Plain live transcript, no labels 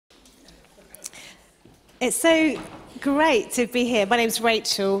It's so great to be here. My name's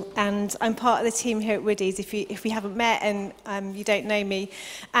Rachel, and I'm part of the team here at Woodlands, if we haven't met and you don't know me.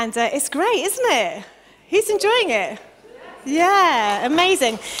 And it's great, isn't it? Who's enjoying it? Yeah,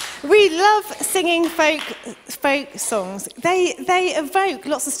 amazing. We love singing folk songs. They evoke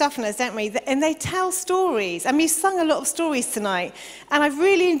lots of stuff in us, don't we? And they tell stories. And we've sung a lot of stories tonight, and I've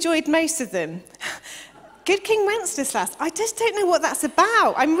really enjoyed most of them. Good King Wenceslas. I just don't know what that's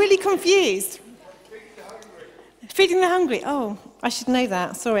about. I'm really confused. Feeding the hungry. Oh, I should know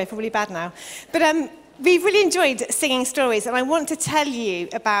that. Sorry, I feel really bad now. But we've really enjoyed singing stories, and I want to tell you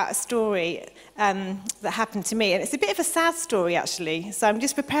about a story that happened to me. And it's a bit of a sad story, actually. So I'm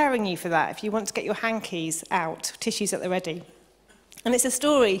just preparing you for that, if you want to get your hankies out, tissues at the ready. And it's a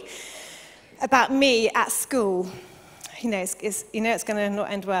story about me at school. You know, it's going to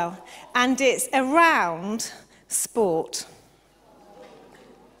not end well. And it's around sport.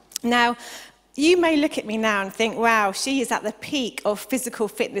 Now, you may look at me now and think, wow, she is at the peak of physical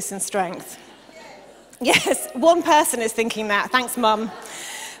fitness and strength. Yes, one person is thinking that. Thanks, Mum.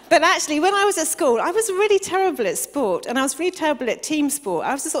 But actually, when I was at school, I was really terrible at sport, and I was really terrible at team sport.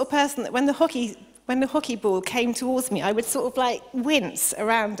 I was the sort of person that when the hockey ball came towards me, I would sort of like wince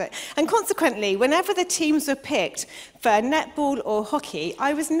around it. And consequently, whenever the teams were picked for netball or hockey,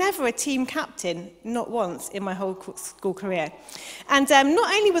 I was never a team captain, not once in my whole school career. And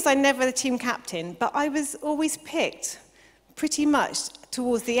not only was I never the team captain, but I was always picked pretty much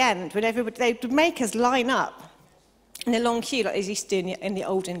towards the end, when they would make us line up in a long queue, like they used to do in the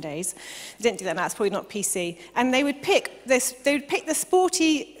olden days. They don't do that now, it's probably not PC. And they would pick the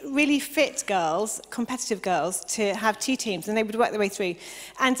sporty, really fit girls, competitive girls, to have two teams, and they would work their way through.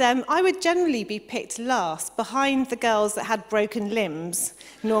 And I would generally be picked last, behind the girls that had broken limbs,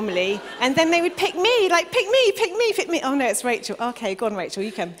 normally. And then they would pick me, like, pick me. Oh no, it's Rachel. Okay, go on, Rachel,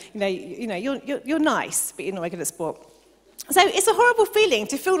 you can. You're nice, but you're not very good at sport. So it's a horrible feeling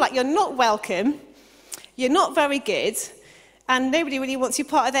to feel like you're not welcome, you're not very good, and nobody really wants you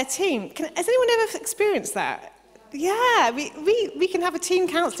part of their team. Has anyone ever experienced that? Yeah, we can have a team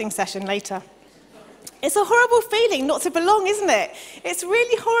counselling session later. It's a horrible feeling not to belong, isn't it? It's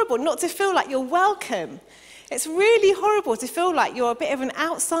really horrible not to feel like you're welcome. It's really horrible to feel like you're a bit of an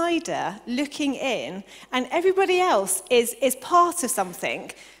outsider looking in, and everybody else is part of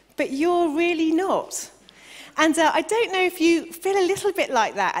something, but you're really not. And I don't know if you feel a little bit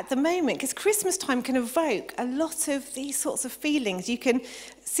like that at the moment, because Christmas time can evoke a lot of these sorts of feelings. You can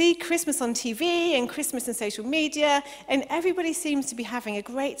see Christmas on TV and Christmas in social media, and everybody seems to be having a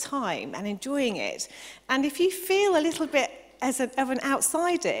great time and enjoying it. And if you feel a little bit of an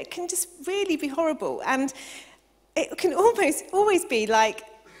outsider, it can just really be horrible. And it can always be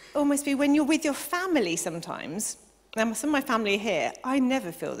when you're with your family sometimes. Now, some of my family are here. I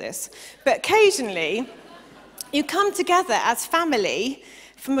never feel this. But occasionally, you come together as family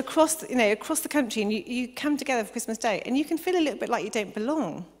from across the country, and you come together for Christmas Day, and you can feel a little bit like you don't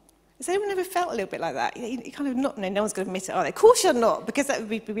belong. Has anyone ever felt a little bit like that? You kind of no one's going to admit it, are they? Of course you're not, because that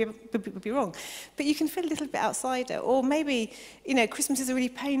would be wrong. But you can feel a little bit outsider, or maybe Christmas is a really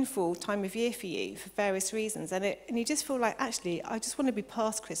painful time of year for you for various reasons, and you just feel like, actually, I just want to be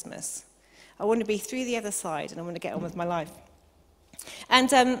past Christmas. I want to be through the other side, and I want to get on with my life.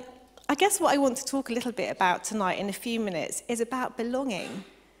 And I guess what I want to talk a little bit about tonight in a few minutes is about belonging,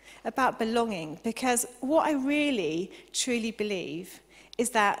 because what I really, truly believe is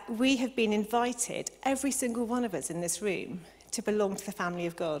that we have been invited, every single one of us in this room, to belong to the family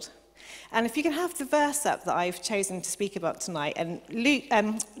of God. And if you can have the verse up that I've chosen to speak about tonight, and Luke,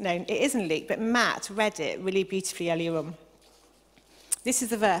 no, it isn't Luke, but Matt read it really beautifully earlier on. This is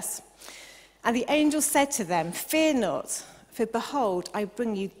the verse. And the angel said to them, "Fear not, for behold, I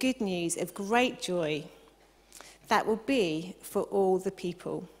bring you good news of great joy that will be for all the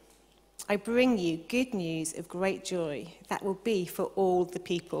people." I bring you good news of great joy that will be for all the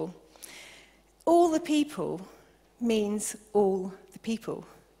people. All the people means all the people.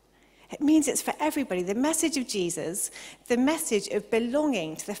 It means it's for everybody. The message of Jesus, the message of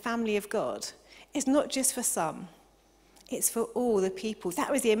belonging to the family of God, is not just for some. It's for all the people.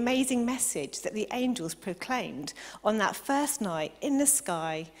 That was the amazing message that the angels proclaimed on that first night in the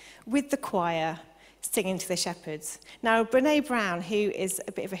sky with the choir singing to the shepherds. Now, Brené Brown, who is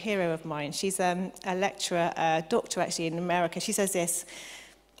a bit of a hero of mine, she's a lecturer, a doctor actually in America, she says this: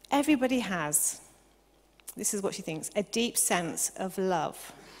 everybody has, this is what she thinks, a deep sense of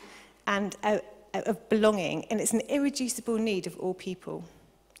love and of belonging, and it's an irreducible need of all people.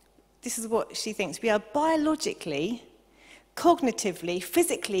 This is what she thinks. We are biologically, cognitively,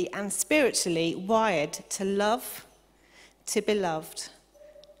 physically and spiritually wired to love, to be loved,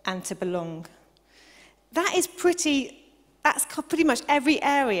 and to belong. That's pretty much every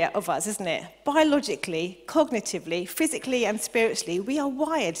area of us, isn't it? Biologically, cognitively, physically, and spiritually, we are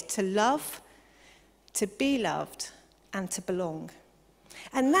wired to love, to be loved, and to belong.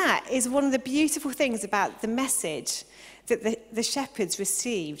 And that is one of the beautiful things about the message that the shepherds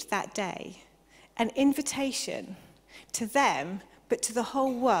received that day. An invitation to them, but to the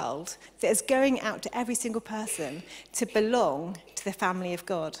whole world, that is going out to every single person to belong to the family of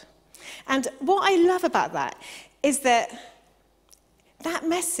God. And what I love about that is that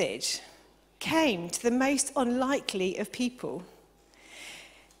message came to the most unlikely of people.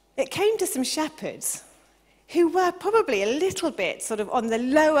 It came to some shepherds who were probably a little bit sort of on the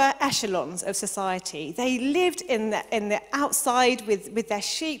lower echelons of society. They lived in the outside with their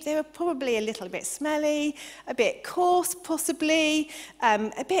sheep. They were probably a little bit smelly, a bit coarse possibly,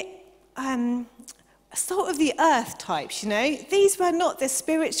 a bit salt of the earth types, you know. These were not the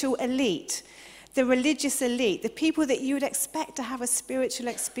spiritual elite, the religious elite, the people that you would expect to have a spiritual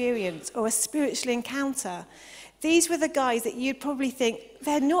experience or a spiritual encounter. These were the guys that you'd probably think,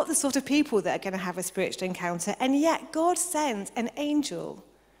 they're not the sort of people that are going to have a spiritual encounter. And yet God sends an angel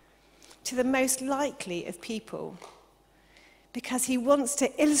to the most likely of people because he wants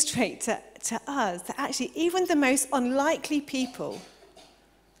to illustrate to us that actually even the most unlikely people,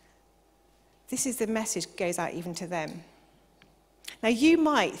 this is the message that goes out even to them. Now you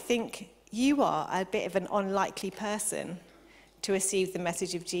might think you are a bit of an unlikely person to receive the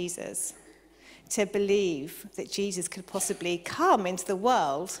message of Jesus, to believe that Jesus could possibly come into the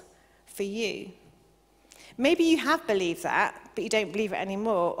world for you. Maybe you have believed that, but you don't believe it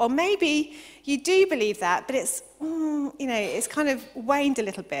anymore. Or maybe you do believe that, but it's, it's kind of waned a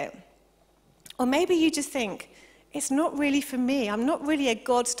little bit. Or maybe you just think, it's not really for me. I'm not really a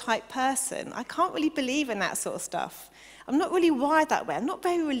God-type person. I can't really believe in that sort of stuff. I'm not really wired that way. I'm not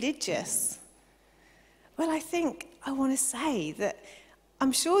very religious. Well, I think I want to say that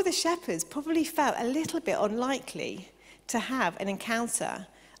I'm sure the shepherds probably felt a little bit unlikely to have an encounter,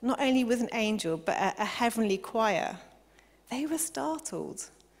 not only with an angel, but a heavenly choir. They were startled.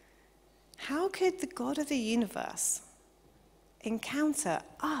 How could the God of the universe encounter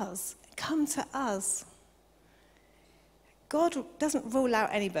us, come to us? God doesn't rule out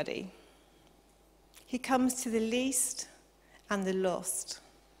anybody. He comes to the least and the lost.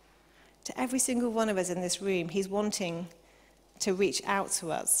 To every single one of us in this room, he's wanting to reach out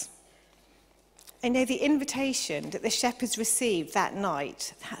to us. I know the invitation that the shepherds received that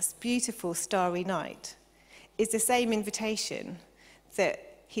night, that beautiful starry night, is the same invitation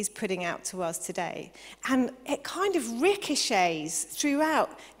that he's putting out to us today. And it kind of ricochets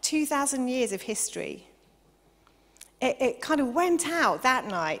throughout 2,000 years of history. It kind of went out that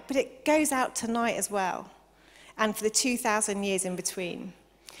night, but it goes out tonight as well, and for the 2,000 years in between.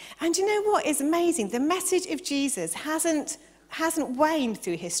 And you know what is amazing? The message of Jesus hasn't waned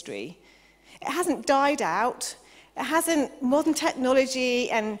through history. It hasn't died out. It hasn't, modern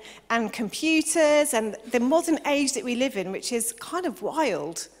technology and computers and the modern age that we live in, which is kind of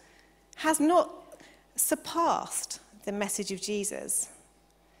wild, has not surpassed the message of Jesus.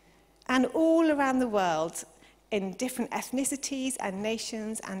 And all around the world, in different ethnicities and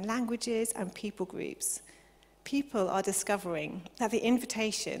nations and languages and people groups, people are discovering that the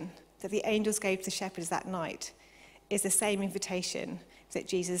invitation that the angels gave to the shepherds that night is the same invitation that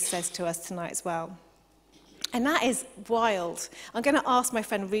Jesus says to us tonight as well. And that is wild. I'm going to ask my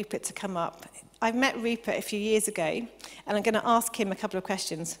friend Rupert to come up. I met Rupert a few years ago, and I'm going to ask him a couple of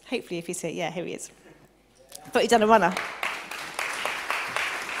questions. Hopefully, if he's here. Yeah, here he is. But he's done a runner.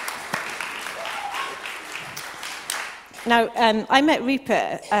 Now, I met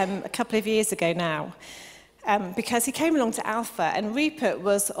Rupert a couple of years ago now, because he came along to Alpha, and Rupert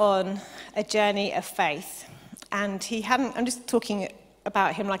was on a journey of faith. And he hadn't, I'm just talking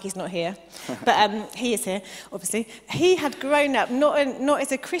about him like he's not here, but he is here, obviously. He had grown up not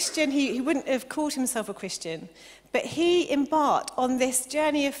as a Christian, he wouldn't have called himself a Christian, but he embarked on this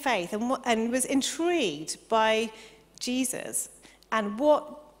journey of faith and was intrigued by Jesus and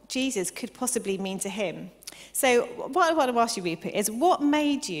what Jesus could possibly mean to him. So what I want to ask you, Rupert, is what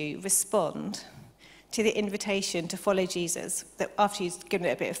made you respond to the invitation to follow Jesus after you'd given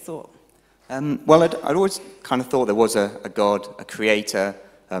it a bit of thought? Well, I'd always kind of thought there was a God, a creator,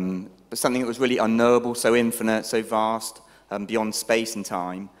 but something that was really unknowable, so infinite, so vast, beyond space and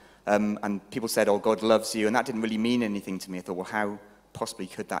time. And people said, oh, God loves you, and that didn't really mean anything to me. I thought, well, how possibly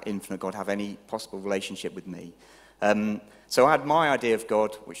could that infinite God have any possible relationship with me? So I had my idea of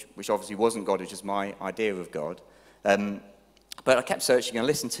God, which obviously wasn't God, it was just my idea of God. But I kept searching, and I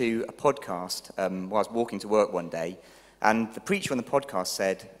listened to a podcast while I was walking to work one day, and the preacher on the podcast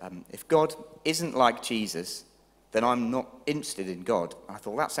said, if God isn't like Jesus, then I'm not interested in God. I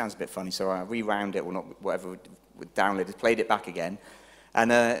thought, that sounds a bit funny, so I rewound it, or not, whatever, downloaded, played it back again.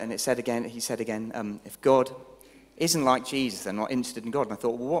 And he said again, if God isn't like Jesus, then I'm not interested in God. And I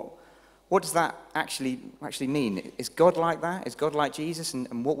thought, well, what does that actually mean? Is God like that? Is God like Jesus?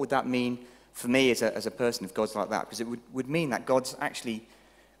 And what would that mean for me as a person if God's like that? Because it would mean that God's actually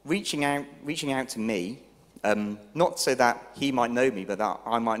reaching out to me, not so that he might know me, but that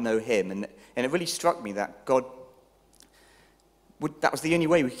I might know him. And it really struck me that that was the only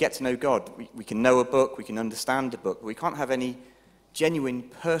way we could get to know God. We can know a book, we can understand a book, but we can't have any genuine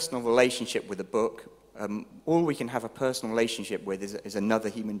personal relationship with a book. All we can have a personal relationship with is another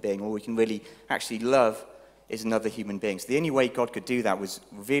human being. All we can really actually love is another human being. So the only way God could do that was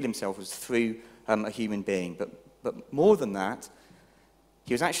reveal himself was through a human being. But more than that,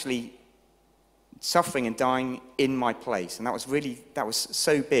 he was actually suffering and dying in my place. And that was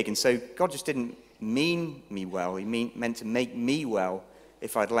so big. And so God just didn't mean me well. He meant to make me well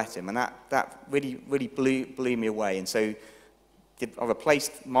if I'd let him. And that really blew me away. And so I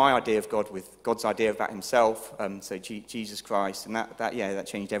replaced my idea of God with God's idea about himself, so Jesus Christ, and that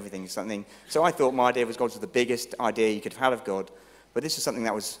changed everything. So I thought my idea of God was the biggest idea you could have had of God, but this was something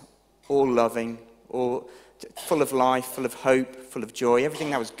that was all loving, all full of life, full of hope, full of joy. Everything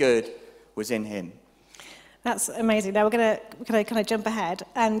that was good was in him. That's amazing. Now we're going to kind of jump ahead,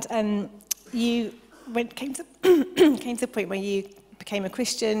 and you came to the point where you became a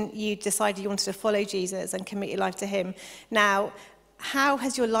Christian. You decided you wanted to follow Jesus and commit your life to him. Now, how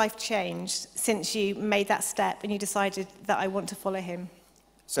has your life changed since you made that step and you decided that I want to follow him?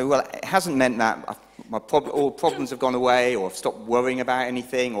 So, well, it hasn't meant that all problems have gone away, or I've stopped worrying about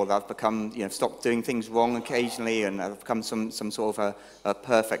anything, or that I've become, stopped doing things wrong occasionally, and I've become some sort of a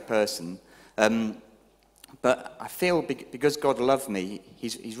perfect person. But I feel because God loved me,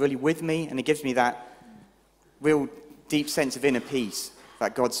 he's really with me, and he gives me that real deep sense of inner peace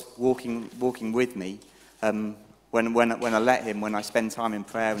that God's walking with me when I let him, when I spend time in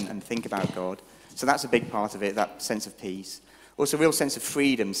prayer and think about God. So that's a big part of it, that sense of peace. Also a real sense of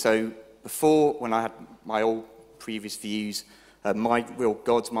freedom. So before, when I had my old previous views, my real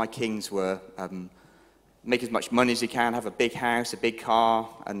gods, my kings were make as much money as you can, have a big house, a big car,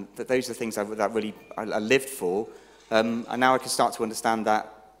 and those are the things that really I lived for. And now I can start to understand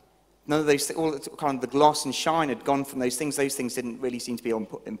that none of those, all kind of the gloss and shine had gone from those things. Those things didn't really seem to be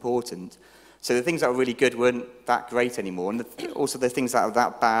important. So the things that were really good weren't that great anymore. And also the things that were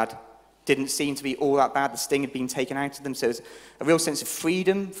that bad didn't seem to be all that bad. The sting had been taken out of them. So there's a real sense of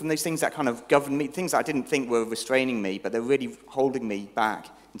freedom from those things that kind of governed me, things that I didn't think were restraining me, but they're really holding me back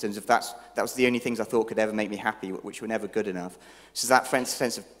in terms of that was the only things I thought could ever make me happy, which were never good enough. So that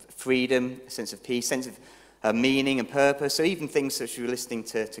sense of freedom, a sense of peace, sense of meaning and purpose. So even things such as we were listening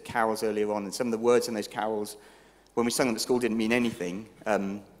to carols earlier on, and some of the words in those carols, when we sung them at school, didn't mean anything.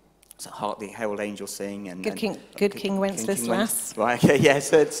 So Hark the Herald Angels Sing. And Good King Wenceslas. Right, okay, yeah,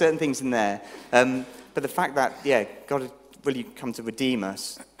 certain things in there. But the fact that, God had really come to redeem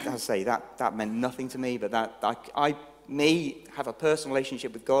us, as I say, that meant nothing to me, but that I have a personal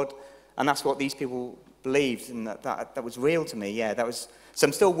relationship with God, and that's what these people believed, and that was real to me, So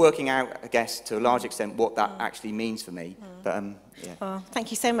I'm still working out, I guess, to a large extent, what that actually means for me. But, yeah. Oh,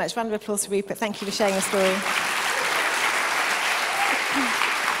 thank you so much. Round of applause for Rupert. Thank you for sharing your story.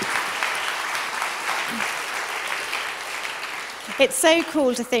 It's so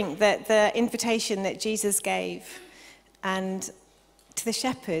cool to think that the invitation that Jesus gave and to the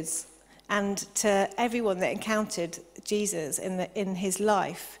shepherds and to everyone that encountered Jesus in his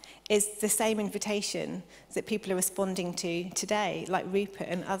life is the same invitation that people are responding to today, like Rupert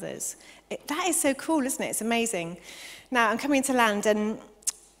and others. That is so cool, isn't it? It's amazing. Now, I'm coming to land, and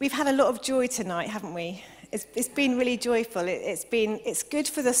we've had a lot of joy tonight, haven't we? It's been really joyful. It's good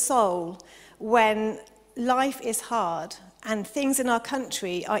for the soul when life is hard and things in our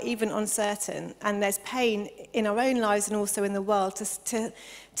country are even uncertain, and there's pain in our own lives and also in the world.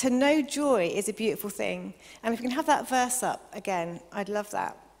 To know joy is a beautiful thing. And if we can have that verse up again, I'd love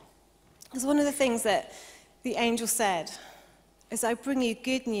that. Because one of the things that the angel said is, I bring you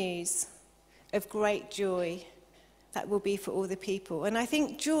good news of great joy that will be for all the people. And I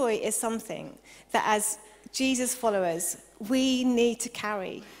think joy is something that as Jesus followers, we need to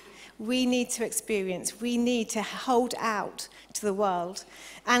carry. We need to experience, we need to hold out to the world.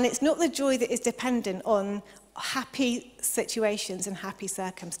 And it's not the joy that is dependent on happy situations and happy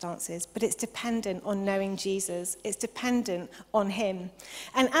circumstances, but it's dependent on knowing Jesus. It's dependent on him.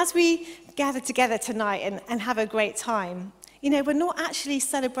 And as we gather together tonight and have a great time, we're not actually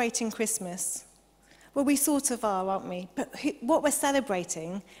celebrating Christmas. Well, we sort of are, aren't we? But what we're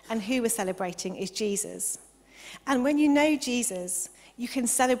celebrating and who we're celebrating is Jesus. And when you know Jesus, you can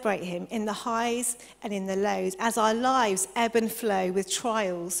celebrate him in the highs and in the lows as our lives ebb and flow with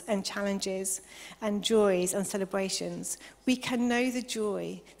trials and challenges and joys and celebrations. We can know the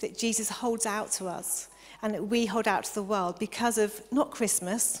joy that Jesus holds out to us and that we hold out to the world because of not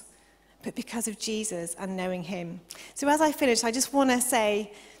Christmas, but because of Jesus and knowing him. So as I finish, I just want to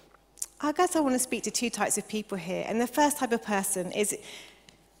say, I guess I want to speak to two types of people here. And the first type of person is,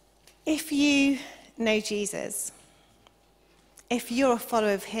 if you know Jesus, if you're a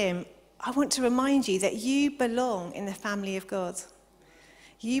follower of him, I want to remind you that you belong in the family of God.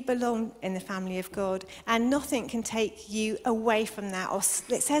 You belong in the family of God, and nothing can take you away from that. Or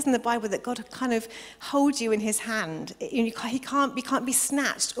it says in the Bible that God kind of holds you in his hand. You can't be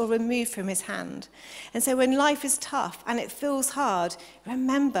snatched or removed from his hand. And so when life is tough and it feels hard,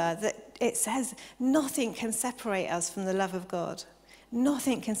 remember that it says nothing can separate us from the love of God.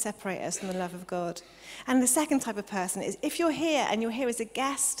 Nothing can separate us from the love of God. And the second type of person is, if you're here and you're here as a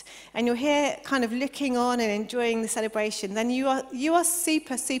guest and you're here kind of looking on and enjoying the celebration, then you are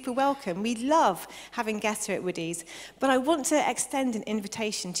super, super welcome. We love having guests here at Woodies. But I want to extend an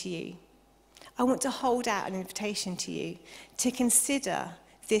invitation to you. I want to hold out an invitation to you to consider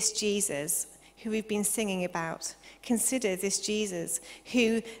this Jesus who we've been singing about. Consider this Jesus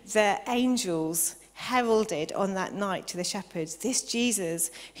who the angels heralded on that night to the shepherds. This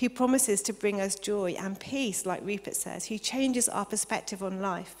Jesus who promises to bring us joy and peace, like Rupert says, who changes our perspective on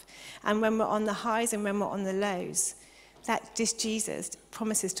life. And when we're on the highs and when we're on the lows, that this Jesus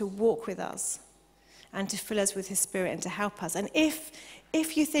promises to walk with us and to fill us with his spirit and to help us. And if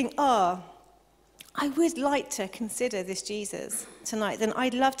you think, I would like to consider this Jesus tonight, then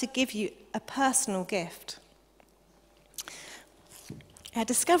I'd love to give you a personal gift. A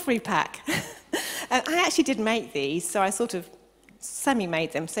discovery pack. And I actually did make these, so I sort of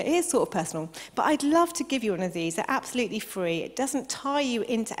semi-made them, so it is sort of personal. But I'd love to give you one of these. They're absolutely free. It doesn't tie you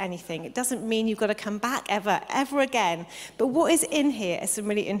into anything. It doesn't mean you've got to come back ever again. But what is in here is some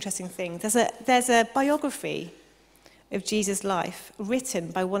really interesting things. There's a biography of Jesus' life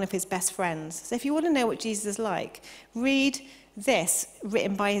written by one of his best friends. So if you want to know what Jesus is like, read this,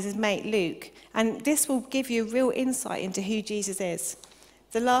 written by his mate Luke, and this will give you real insight into who Jesus is.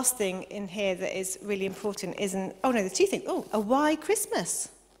 The last thing in here that is really important there's two things. A why Christmas?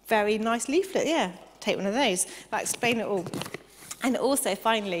 Very nice leaflet, yeah. Take one of those. That'll explain it all. And also,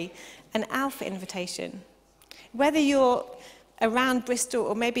 finally, an Alpha invitation. Whether you're around Bristol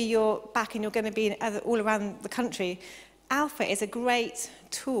or maybe you're back and you're going to be all around the country, Alpha is a great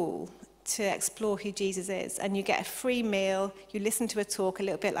tool to explore who Jesus is. And you get a free meal, you listen to a talk a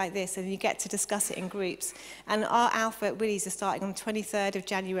little bit like this, and you get to discuss it in groups. And our Alpha at Woodies is starting on the 23rd of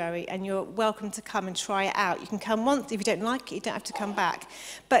January, and you're welcome to come and try it out. You can come once. If you don't like it, you don't have to come back.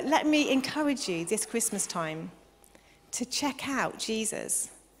 But let me encourage you this Christmas time to check out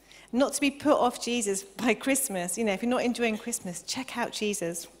Jesus. Not to be put off Jesus by Christmas. If you're not enjoying Christmas, check out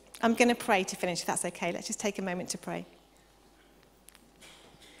Jesus. I'm going to pray to finish, if that's okay. Let's just take a moment to pray.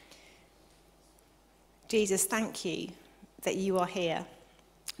 Jesus, thank you that you are here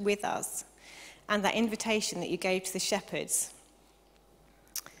with us, and that invitation that you gave to the shepherds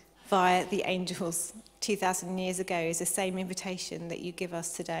via the angels 2,000 years ago is the same invitation that you give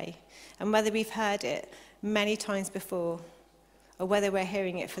us today. And whether we've heard it many times before or whether we're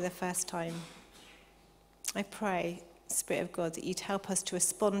hearing it for the first time, I pray, Spirit of God, that you'd help us to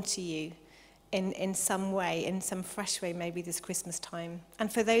respond to you in some way, in some fresh way, maybe this Christmas time.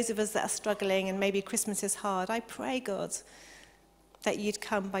 And for those of us that are struggling and maybe Christmas is hard, I pray, God, that you'd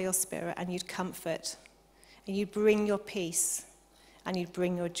come by your Spirit and you'd comfort and you'd bring your peace and you'd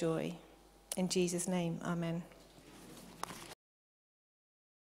bring your joy. In Jesus' name, amen.